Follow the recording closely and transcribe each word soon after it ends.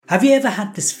Have you ever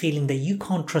had this feeling that you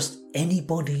can't trust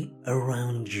anybody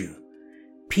around you?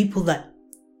 People that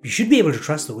you should be able to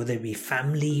trust, whether it be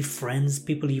family, friends,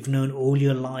 people you've known all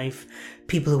your life,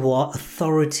 people who are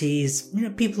authorities,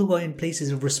 people who are in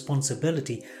places of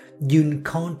responsibility. You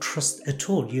can't trust at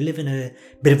all. You live in a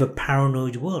bit of a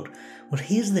paranoid world. Well,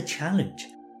 here's the challenge.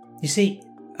 You see,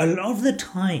 a lot of the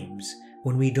times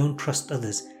when we don't trust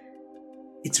others,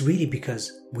 it's really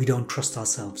because we don't trust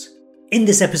ourselves. In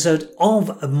this episode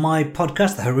of my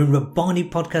podcast, the Haroon Rabbani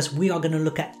podcast, we are going to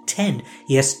look at 10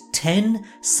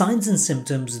 signs and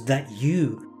symptoms that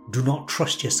you do not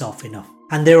trust yourself enough.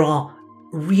 And there are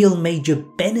real major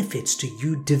benefits to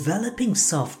you developing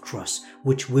self-trust,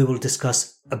 which we will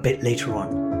discuss a bit later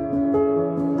on.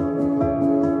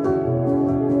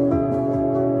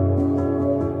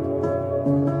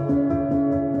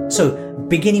 So,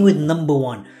 beginning with number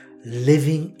 1,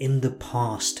 living in the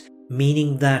past.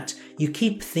 Meaning that you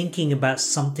keep thinking about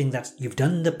something that you've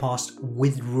done in the past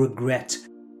with regret.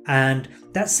 And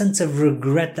that sense of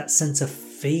regret, that sense of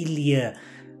failure,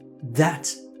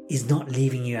 that is not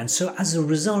leaving you. And so as a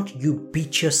result, you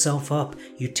beat yourself up.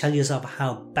 You tell yourself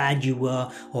how bad you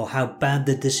were or how bad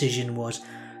the decision was.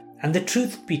 And the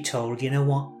truth be told, you know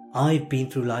what? I've been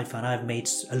through life and I've made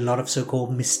a lot of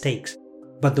so-called mistakes.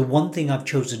 But the one thing I've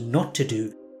chosen not to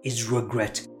do is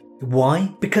regret.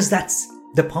 Why? Because that's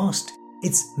the past.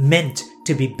 It's meant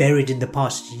to be buried in the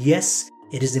past. Yes,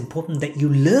 it is important that you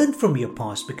learn from your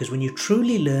past, because when you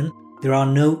truly learn, there are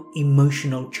no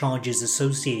emotional charges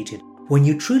associated. When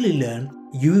you truly learn,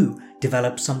 you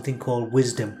develop something called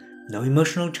wisdom. No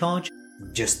emotional charge,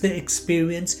 just the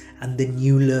experience and the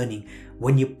new learning.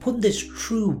 When you put this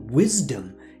true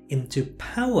wisdom into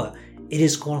power, it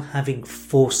is called having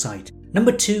foresight.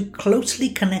 Number 2, closely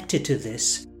connected to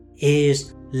this,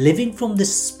 is living from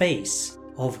this space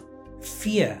of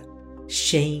fear,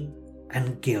 shame,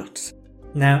 and guilt.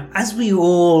 Now, as we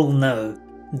all know,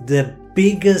 the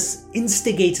biggest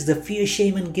instigators of fear,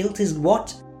 shame, and guilt is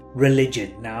what?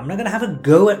 Religion. Now, I'm not going to have a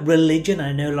go at religion.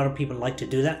 I know a lot of people like to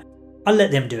do that. I'll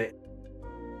let them do it.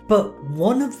 But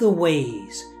one of the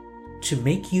ways to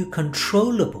make you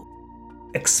controllable,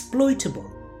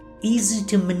 exploitable, easy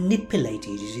to manipulate,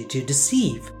 easy to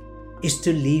deceive, is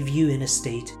to leave you in a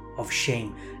state of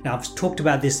shame. Now, I've talked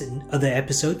about this in other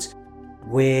episodes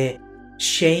where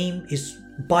shame is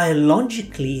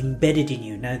biologically embedded in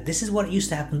you. Now, this is what used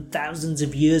to happen thousands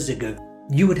of years ago.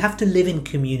 You would have to live in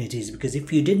communities, because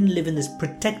if you didn't live in this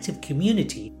protective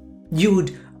community, you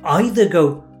would either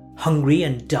go hungry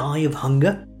and die of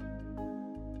hunger,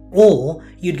 or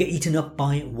you'd get eaten up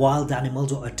by wild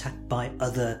animals or attacked by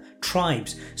other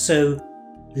tribes. So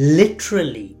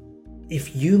literally,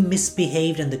 if you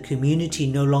misbehaved and the community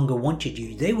no longer wanted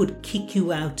you, they would kick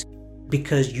you out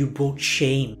because you brought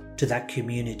shame to that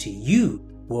community. You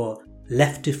were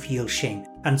left to feel shame.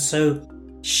 And so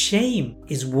shame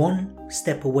is one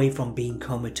step away from being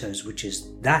comatose, which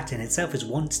is that in itself is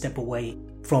one step away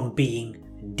from being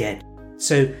dead.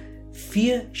 So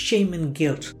fear, shame, and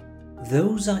guilt,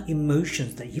 those are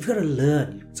emotions that you've got to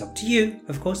learn. It's up to you,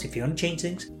 of course. If you want to change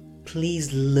things,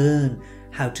 please learn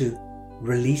how to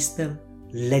release them,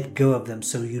 let go of them,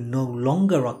 so you no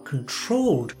longer are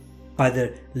controlled by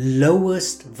the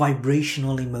lowest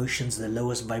vibrational emotions, the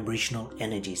lowest vibrational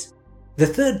energies. The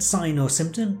third sign or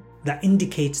symptom that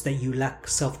indicates that you lack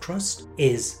self-trust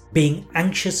is being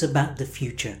anxious about the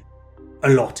future a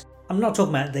lot. I'm not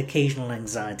talking about the occasional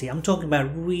anxiety. I'm talking about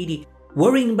really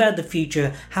worrying about the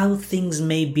future, how things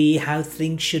may be, how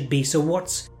things should be. So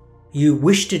what you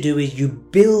wish to do is you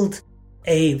build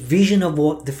a vision of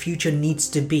what the future needs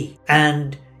to be,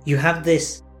 and you have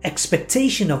this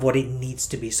expectation of what it needs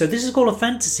to be. So this is called a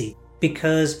fantasy,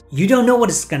 because you don't know what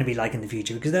it's going to be like in the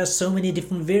future, because there are so many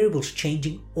different variables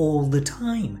changing all the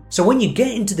time. So when you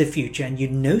get into the future and you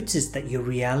notice that your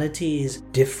reality is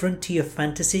different to your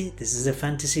fantasy, this is a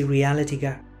fantasy reality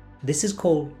gap. This is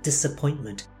called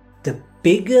disappointment. The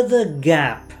bigger the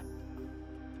gap,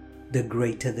 the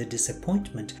greater the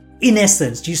disappointment. In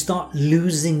essence, you start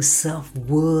losing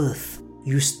self-worth.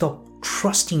 You stop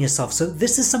trusting yourself. So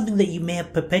this is something that you may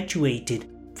have perpetuated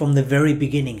from the very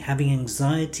beginning, having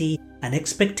anxiety and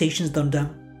expectations that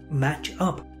don't match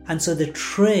up. And so the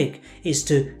trick is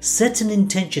to set an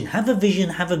intention, have a vision,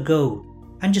 have a goal,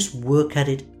 and just work at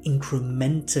it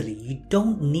incrementally. You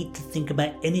don't need to think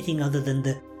about anything other than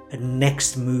the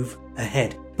next move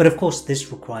ahead. But of course,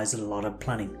 this requires a lot of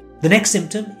planning. The next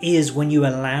symptom is when you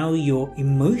allow your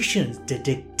emotions to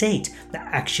dictate the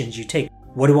actions you take.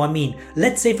 What do I mean?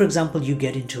 Let's say, for example, you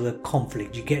get into a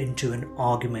conflict, you get into an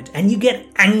argument, and you get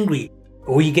angry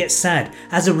or you get sad.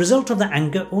 As a result of the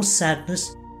anger or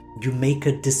sadness, you make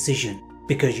a decision.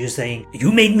 because you're saying,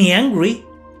 you made me angry,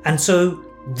 and so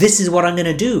this is what I'm going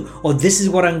to do, or this is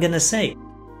what I'm going to say.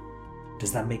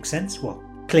 Does that make sense? Well,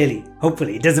 clearly,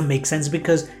 hopefully it doesn't make sense,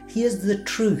 because here's the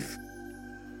truth.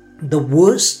 The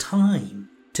worst time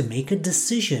to make a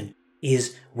decision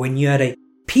is when you're at a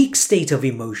peak state of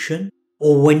emotion,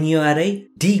 or when you're at a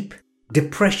deep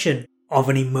depression of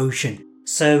an emotion.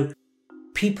 So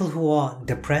people who are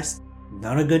depressed,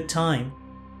 not a good time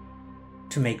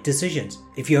to make decisions.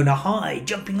 If you're in a high,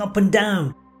 jumping up and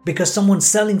down because someone's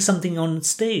selling something on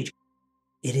stage,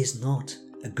 it is not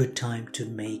a good time to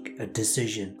make a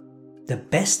decision. The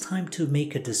best time to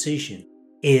make a decision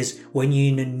is when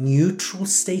you're in a neutral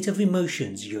state of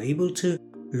emotions. You're able to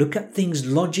look at things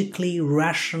logically,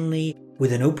 rationally,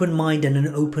 with an open mind and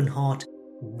an open heart.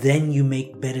 Then you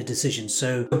make better decisions.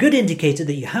 So a good indicator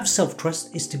that you have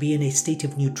self-trust is to be in a state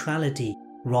of neutrality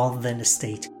rather than a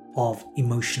state of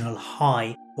emotional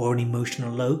high or an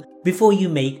emotional low before you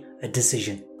make a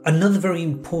decision. Another very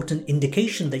important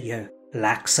indication that you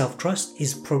lack self-trust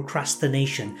is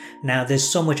procrastination. Now, there's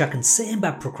so much I can say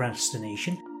about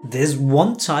procrastination. There's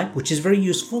one type which is very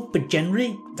useful, but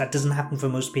generally that doesn't happen for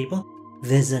most people.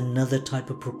 There's another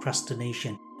type of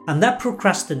procrastination. And that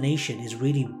procrastination is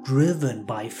really driven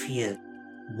by fear.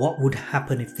 What would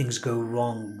happen if things go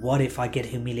wrong? What if I get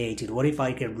humiliated? What if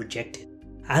I get rejected?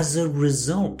 As a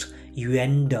result, you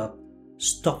end up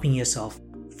stopping yourself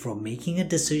from making a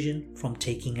decision, from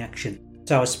taking action.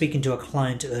 So I was speaking to a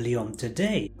client early on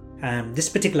today, and this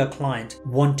particular client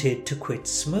wanted to quit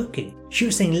smoking. She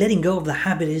was saying letting go of the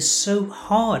habit is so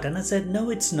hard. And I said,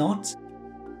 no, it's not.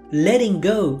 Letting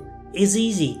go is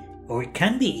easy, or it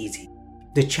can be easy.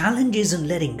 The challenge isn't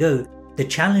letting go. The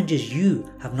challenge is you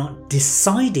have not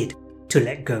decided to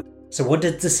let go. So what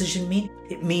does decision mean?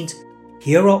 It means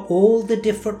here are all the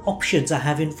different options I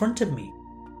have in front of me.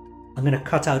 I'm going to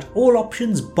cut out all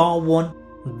options bar one.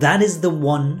 That is the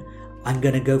one I'm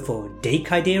going to go for.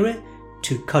 Decidere,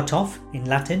 to cut off in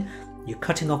Latin. You're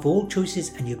cutting off all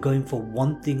choices and you're going for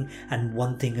one thing and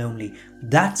one thing only.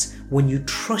 That's when you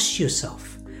trust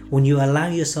yourself, when you allow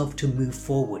yourself to move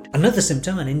forward. Another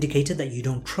symptom, an indicator that you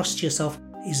don't trust yourself,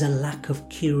 is a lack of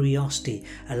curiosity,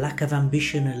 a lack of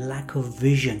ambition, a lack of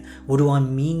vision. What do I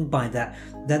mean by that?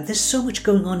 That there's so much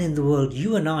going on in the world.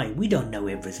 You and I, we don't know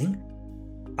everything.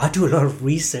 I do a lot of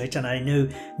research, and I know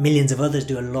millions of others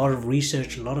do a lot of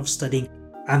research, a lot of studying,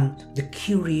 and the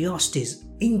curiosity is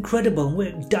incredible, and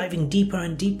we're diving deeper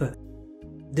and deeper.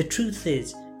 The truth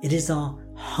is, it is our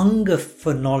hunger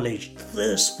for knowledge,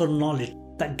 thirst for knowledge,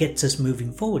 that gets us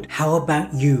moving forward. How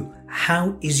about you?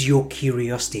 How is your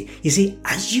curiosity? You see,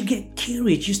 as you get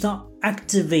curious, you start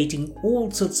activating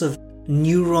all sorts of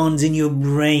neurons in your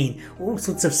brain, all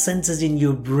sorts of sensors in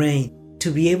your brain to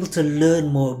be able to learn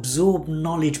more, absorb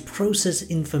knowledge, process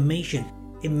information.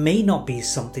 It may not be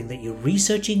something that you're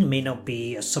researching, it may not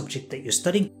be a subject that you're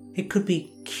studying. It could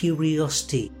be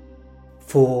curiosity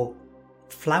for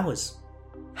flowers.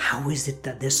 How is it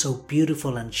that they're so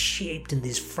beautiful and shaped in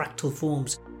these fractal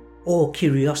forms? Or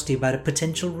curiosity about a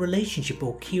potential relationship,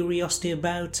 or curiosity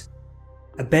about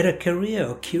a better career,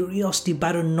 or curiosity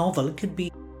about a novel. It could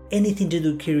be anything to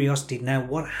do with curiosity. Now,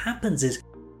 what happens is,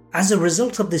 as a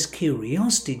result of this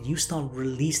curiosity, you start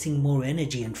releasing more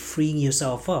energy and freeing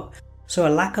yourself up. So a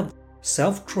lack of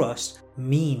self-trust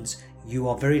means you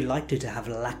are very likely to have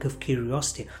a lack of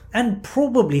curiosity and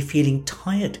probably feeling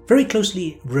tired. Very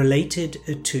closely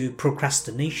related to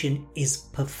procrastination is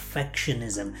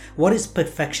perfectionism. What is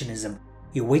perfectionism?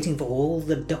 You're waiting for all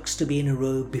the ducks to be in a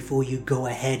row before you go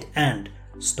ahead and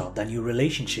start that new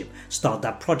relationship, start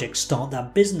that project, start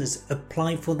that business,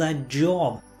 apply for that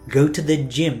job, go to the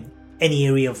gym, any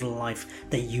area of life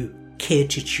that you care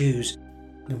to choose.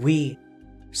 We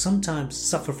sometimes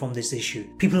suffer from this issue.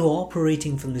 People who are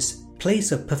operating from this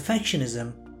place of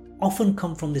perfectionism often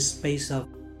come from this space of,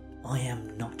 I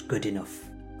am not good enough.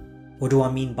 What do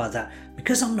I mean by that?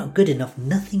 Because I'm not good enough,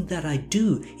 nothing that I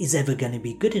do is ever going to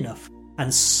be good enough.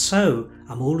 And so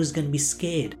I'm always going to be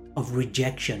scared of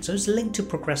rejection. So it's linked to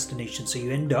procrastination. So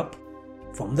you end up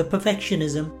from the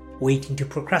perfectionism waiting to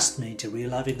procrastinate. A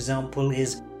real life example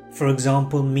is, for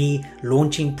example, me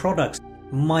launching products.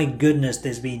 My goodness,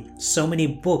 there's been so many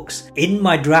books in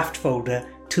my draft folder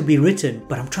to be written,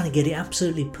 but I'm trying to get it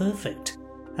absolutely perfect.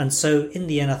 And so in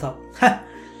the end I thought,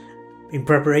 in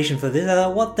preparation for this, I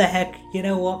thought, what the heck, you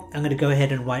know what, I'm going to go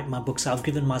ahead and write my book. So I've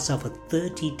given myself a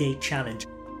 30-day challenge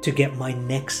to get my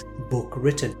next book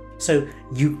written. So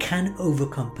you can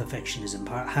overcome perfectionism.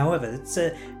 However, it's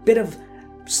a bit of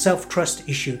self-trust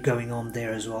issue going on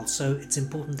there as well. So it's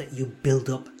important that you build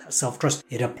up that self-trust.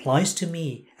 It applies to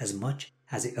me as much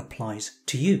as it applies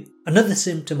to you. Another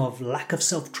symptom of lack of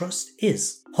self-trust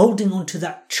is holding on to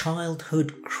that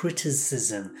childhood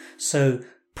criticism. So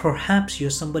perhaps you're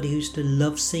somebody who used to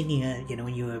love singing,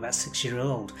 when you were about 6 years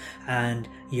old, and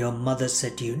your mother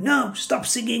said to you, "No, stop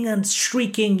singing and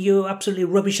shrieking, you're absolutely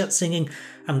rubbish at singing."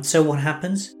 And so what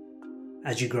happens?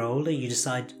 As you grow older, you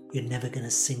decide you're never going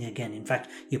to sing again. In fact,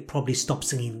 you probably stop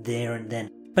singing there and then.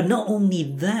 But not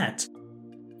only that,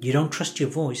 you don't trust your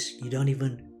voice. You don't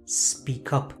even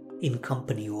speak up in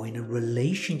company or in a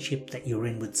relationship that you're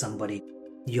in with somebody.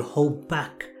 You hold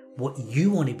back what you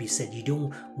want to be said. You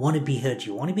don't want to be heard.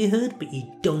 You want to be heard, but you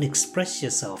don't express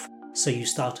yourself. So you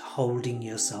start holding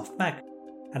yourself back.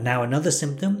 And now another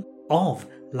symptom of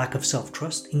lack of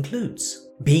self-trust includes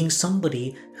being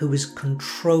somebody who is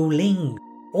controlling,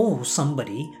 or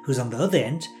somebody who's on the other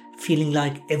end feeling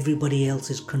like everybody else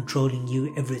is controlling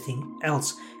you, everything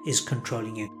else is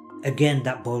controlling you. Again,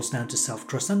 that boils down to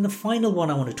self-trust. And the final one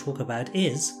I want to talk about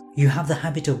is you have the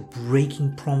habit of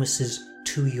breaking promises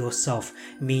to yourself,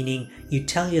 meaning you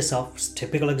tell yourself,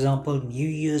 typical example, New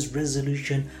Year's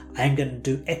resolution, I'm going to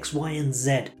do X, Y, and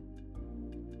Z.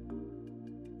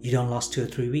 You don't last 2 or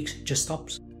 3 weeks, it just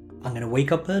stops. I'm going to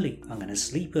wake up early, I'm going to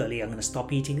sleep early, I'm going to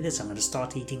stop eating this, I'm going to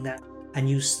start eating that. And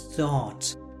you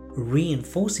start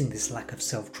reinforcing this lack of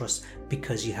self-trust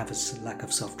because you have a lack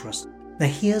of self-trust. Now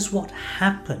here's what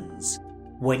happens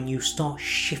when you start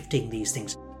shifting these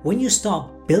things. When you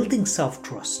start building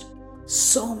self-trust,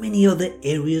 so many other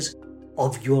areas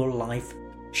of your life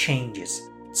changes.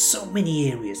 So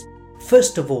many areas.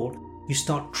 First of all, you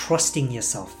start trusting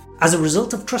yourself. As a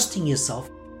result of trusting yourself,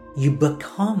 you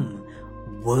become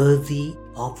worthy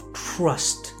of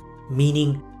trust.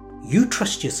 Meaning, you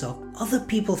trust yourself, other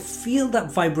people feel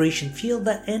that vibration, feel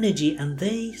that energy, and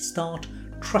they start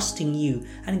trusting you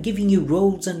and giving you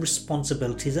roles and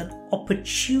responsibilities and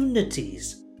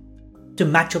opportunities to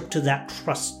match up to that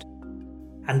trust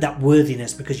and that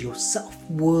worthiness, because your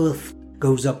self-worth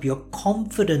goes up, your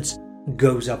confidence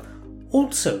goes up.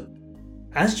 Also,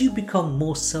 as you become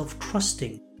more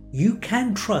self-trusting, you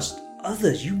can trust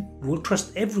others, you will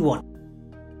trust everyone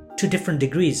to different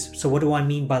degrees. So what do I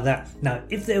mean by that? Now,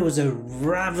 if there was a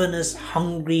ravenous,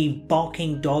 hungry,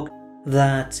 barking dog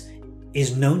that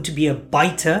is known to be a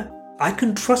biter, I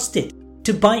can trust it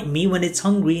to bite me when it's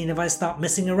hungry and if I start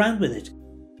messing around with it.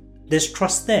 There's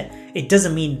trust there. It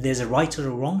doesn't mean there's a right or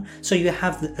a wrong. So you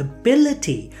have the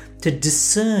ability to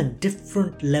discern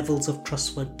different levels of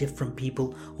trust for different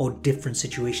people or different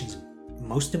situations.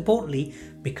 Most importantly,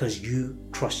 because you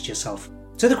trust yourself.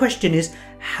 So the question is,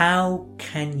 how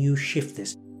can you shift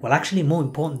this? Well, actually more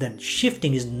important than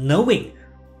shifting is knowing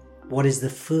what is the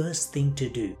first thing to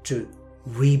do to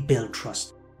rebuild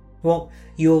trust. Well,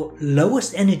 your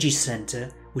lowest energy center,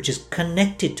 which is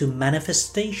connected to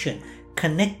manifestation,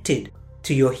 connected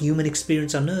to your human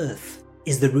experience on earth,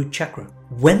 is the root chakra.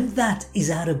 When that is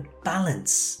out of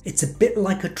balance, it's a bit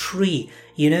like a tree.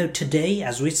 Today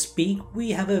as we speak,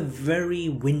 we have a very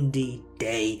windy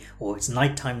day, or it's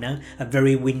nighttime now, a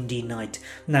very windy night.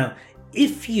 Now,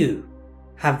 if you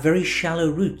have very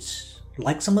shallow roots,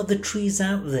 like some of the trees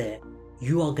out there,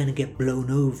 you are going to get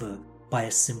blown over by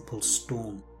a simple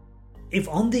storm. If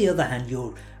on the other hand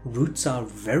your roots are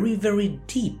very, very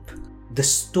deep, the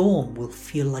storm will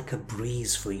feel like a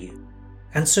breeze for you.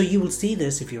 And so you will see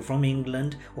this if you're from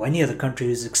England or any other country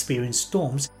who's experienced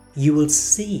storms. You will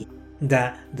see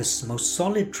that the most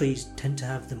solid trees tend to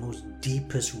have the most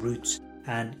deepest roots.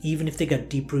 And even if they got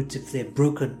deep roots, if they're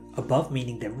broken above,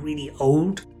 meaning they're really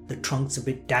old, the trunk's a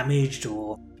bit damaged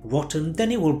or rotten,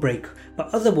 then it will break.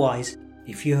 But otherwise,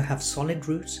 if you have solid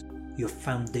roots, your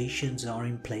foundations are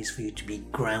in place for you to be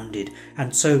grounded.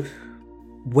 And so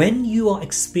when you are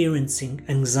experiencing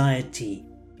anxiety,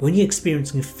 when you're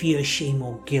experiencing fear, shame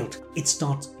or guilt, it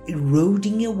starts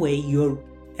eroding away your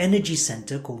energy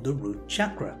center called the root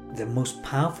chakra. The most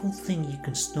powerful thing you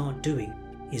can start doing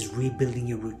is rebuilding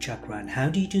your root chakra. And how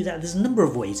do you do that? There's a number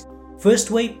of ways. First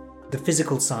way, the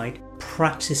physical side,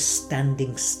 practice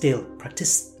standing still,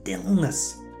 practice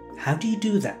stillness. How do you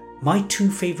do that? My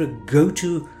two favorite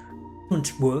go-to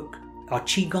work are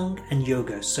Qigong and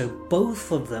yoga. So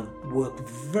both of them work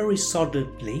very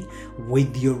solidly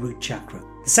with your root chakra.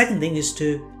 The second thing is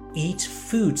to eat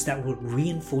foods that will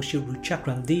reinforce your root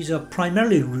chakra. And these are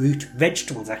primarily root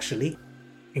vegetables actually,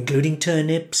 including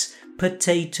turnips,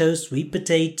 potatoes, sweet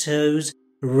potatoes,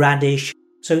 radish.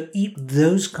 So eat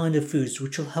those kind of foods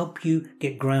which will help you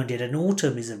get grounded. And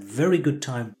autumn is a very good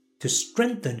time to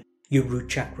strengthen your root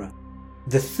chakra.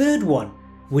 The third one,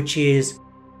 which is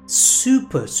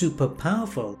super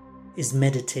powerful, is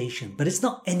meditation. But it's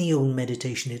not any old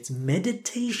meditation. It's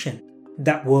meditation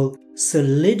that will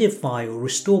solidify or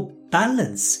restore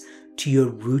balance to your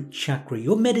root chakra.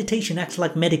 Your meditation acts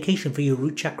like medication for your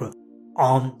root chakra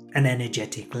on an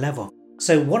energetic level.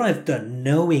 So what I've done,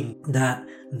 knowing that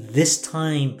this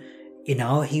time in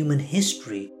our human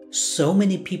history, so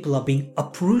many people are being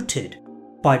uprooted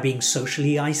by being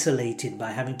socially isolated,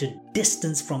 by having to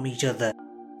distance from each other,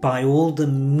 by all the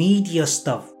media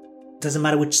stuff. Doesn't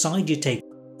matter which side you take.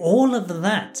 All of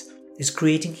that is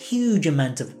creating huge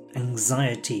amounts of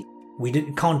anxiety. We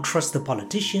can't trust the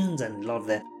politicians and a lot of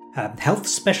the health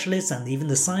specialists and even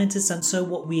the scientists. And so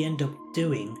what we end up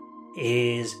doing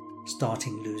is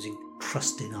starting losing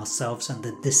trust in ourselves and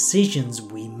the decisions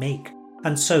we make.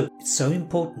 And so it's so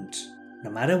important, no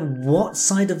matter what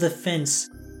side of the fence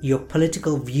your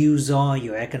political views are,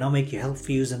 your economic, your health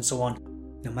views and so on,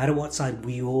 no matter what side,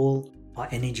 we all are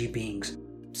energy beings.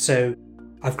 So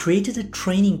I've created a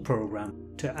training program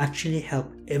to actually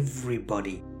help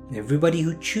everybody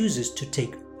who chooses to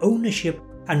take ownership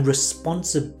and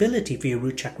responsibility for your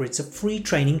root chakra. It's a free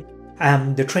training.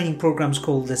 The training program is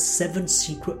called the 7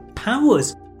 Secret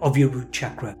Powers of Your Root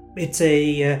Chakra. It's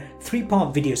a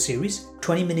 3-part video series,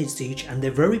 20 minutes each, and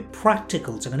they're very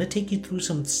practical. So I'm going to take you through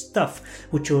some stuff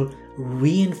which will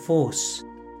reinforce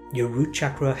your root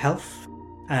chakra health,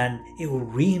 and it will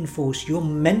reinforce your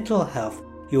mental health,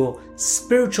 your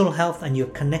spiritual health, and your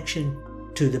connection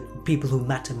to the people who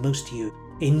matter most to you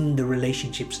in the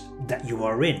relationships that you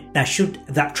are in. Now, should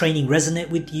that training resonate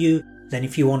with you, then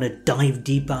if you want to dive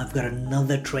deeper, I've got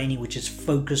another training which is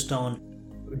focused on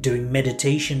doing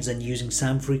meditations and using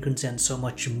sound frequency and so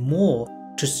much more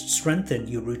to strengthen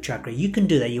your root chakra. You can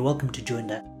do that. You're welcome to join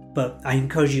that. But I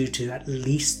encourage you to at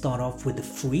least start off with the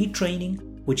free training,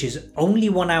 which is only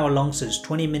 1 hour long. So it's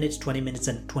 20 minutes, 20 minutes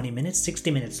and 20 minutes,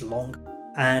 60 minutes long.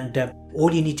 And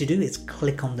all you need to do is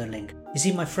click on the link. You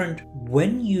see, my friend,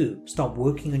 when you start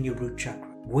working on your root chakra,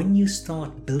 when you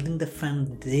start building the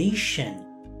foundation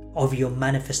of your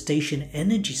manifestation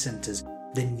energy centers,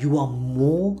 then you are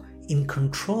more in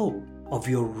control of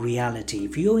your reality.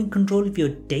 If you're in control of your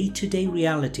day-to-day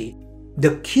reality,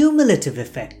 the cumulative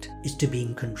effect is to be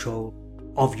in control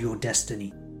of your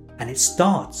destiny. And it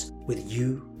starts with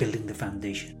you building the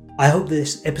foundation. I hope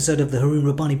this episode of the Haroon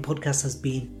Rabbani podcast has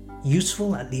been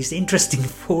useful, at least interesting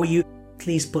for you.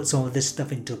 Please put some of this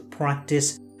stuff into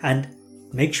practice and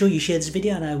make sure you share this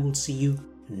video, and I will see you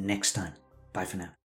next time. Bye for now.